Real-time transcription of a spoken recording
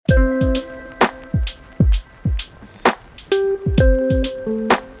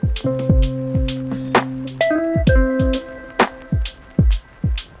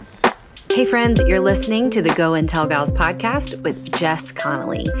friends. You're listening to the Go and Tell Gals podcast with Jess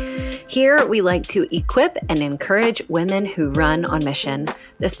Connolly. Here, we like to equip and encourage women who run on mission.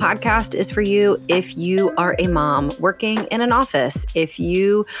 This podcast is for you if you are a mom working in an office, if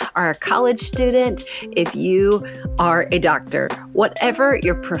you are a college student, if you are a doctor. Whatever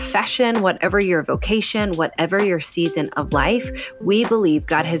your profession, whatever your vocation, whatever your season of life, we believe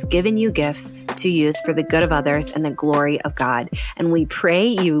God has given you gifts to use for the good of others and the glory of God. And we pray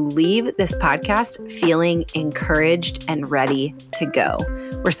you leave this podcast feeling encouraged and ready to go.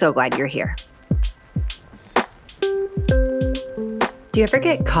 We're so glad you're here. Do you ever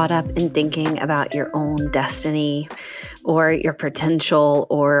get caught up in thinking about your own destiny or your potential,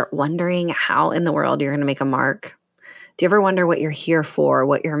 or wondering how in the world you're going to make a mark? Do you ever wonder what you're here for,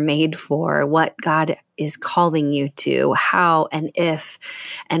 what you're made for, what God is calling you to, how and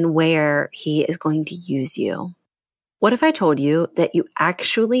if and where He is going to use you? What if I told you that you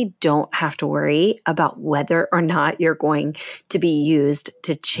actually don't have to worry about whether or not you're going to be used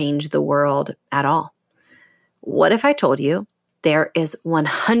to change the world at all? What if I told you there is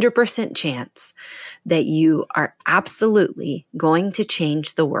 100% chance that you are absolutely going to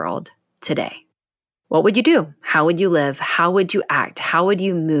change the world today? What would you do? How would you live? How would you act? How would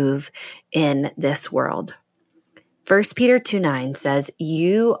you move in this world? 1 Peter 2:9 says,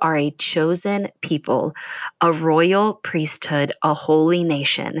 "You are a chosen people, a royal priesthood, a holy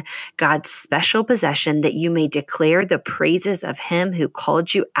nation, God's special possession, that you may declare the praises of Him who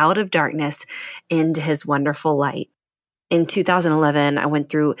called you out of darkness into His wonderful light." In 2011, I went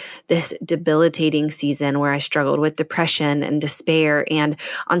through this debilitating season where I struggled with depression and despair. And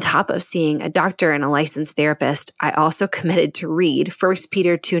on top of seeing a doctor and a licensed therapist, I also committed to read 1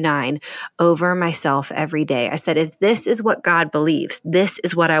 Peter 2:9 over myself every day. I said, if this is what God believes, this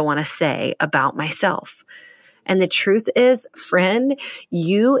is what I want to say about myself. And the truth is, friend,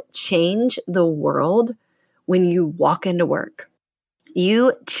 you change the world when you walk into work.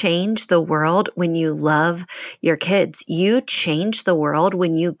 You change the world when you love your kids. You change the world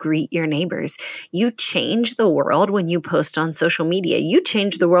when you greet your neighbors. You change the world when you post on social media. You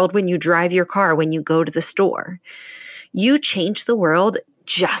change the world when you drive your car, when you go to the store. You change the world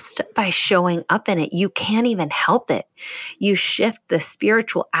just by showing up in it. You can't even help it. You shift the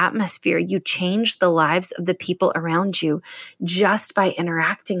spiritual atmosphere. You change the lives of the people around you just by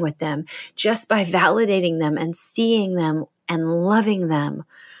interacting with them, just by validating them and seeing them and loving them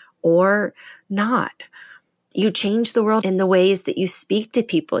or not. You change the world in the ways that you speak to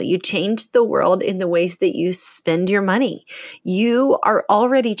people. You change the world in the ways that you spend your money. You are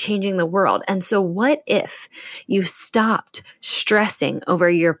already changing the world. And so what if you stopped stressing over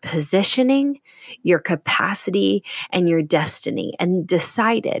your positioning, your capacity, and your destiny, and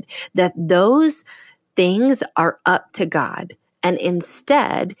decided that those things are up to God, and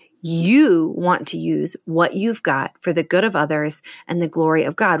instead you want to use what you've got for the good of others and the glory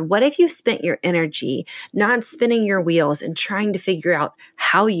of God? What if you spent your energy not spinning your wheels and trying to figure out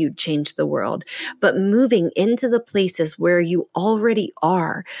how you'd change the world, but moving into the places where you already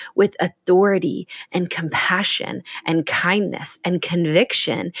are with authority and compassion and kindness and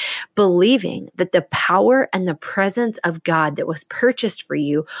conviction, believing that the power and the presence of God that was purchased for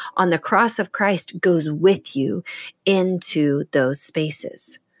you on the cross of Christ goes with you into those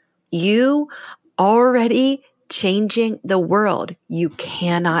spaces? You already changing the world. You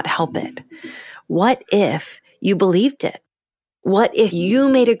cannot help it. What if you believed it? What if you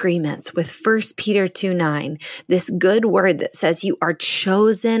made agreements with 1 Peter 2:9, this good word that says you are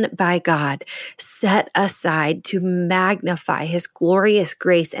chosen by God, set aside to magnify His glorious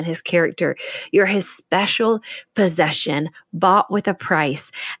grace and His character. You're His special possession, bought with a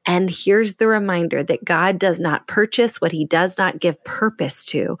price. And here's the reminder that God does not purchase what He does not give purpose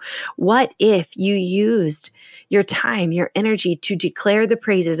to. What if you used your time, your energy to declare the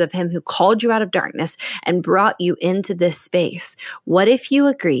praises of Him who called you out of darkness and brought you into this space? What if you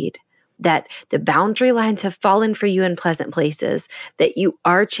agreed that the boundary lines have fallen for you in pleasant places, that you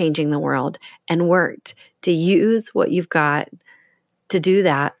are changing the world, and worked to use what you've got to do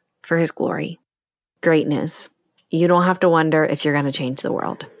that for His glory? Great news. You don't have to wonder if you're going to change the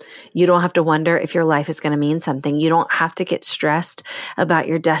world. You don't have to wonder if your life is going to mean something. You don't have to get stressed about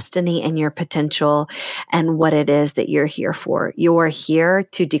your destiny and your potential and what it is that you're here for. You are here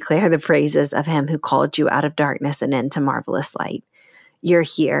to declare the praises of Him who called you out of darkness and into marvelous light. You're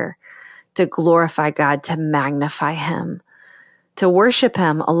here to glorify God, to magnify Him, to worship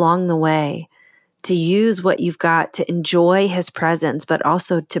Him along the way, to use what you've got to enjoy His presence, but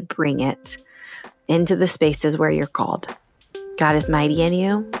also to bring it into the spaces where you're called. God is mighty in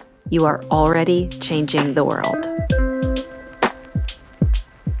you. You are already changing the world.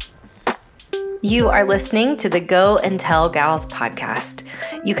 You are listening to the Go and Tell Gals podcast.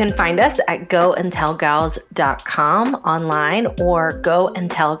 You can find us at goandtellgals.com online or Go and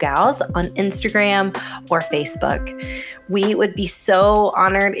Tell Gals on Instagram or Facebook. We would be so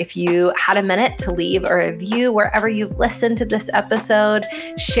honored if you had a minute to leave a review wherever you've listened to this episode.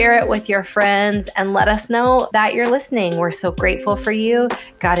 Share it with your friends and let us know that you're listening. We're so grateful for you.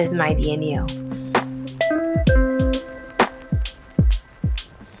 God is mighty in you.